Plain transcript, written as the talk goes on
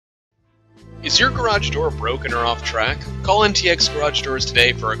Is your garage door broken or off track? Call NTX Garage Doors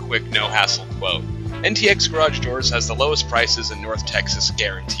today for a quick, no-hassle quote. NTX Garage Doors has the lowest prices in North Texas,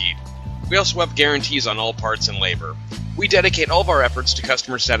 guaranteed. We also have guarantees on all parts and labor. We dedicate all of our efforts to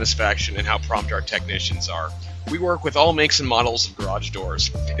customer satisfaction and how prompt our technicians are. We work with all makes and models of garage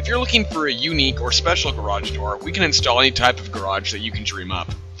doors. If you're looking for a unique or special garage door, we can install any type of garage that you can dream up.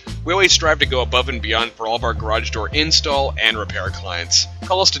 We always strive to go above and beyond for all of our garage door install and repair clients.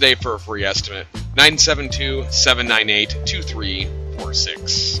 Call us today for a free estimate,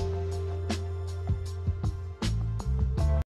 972-798-2346.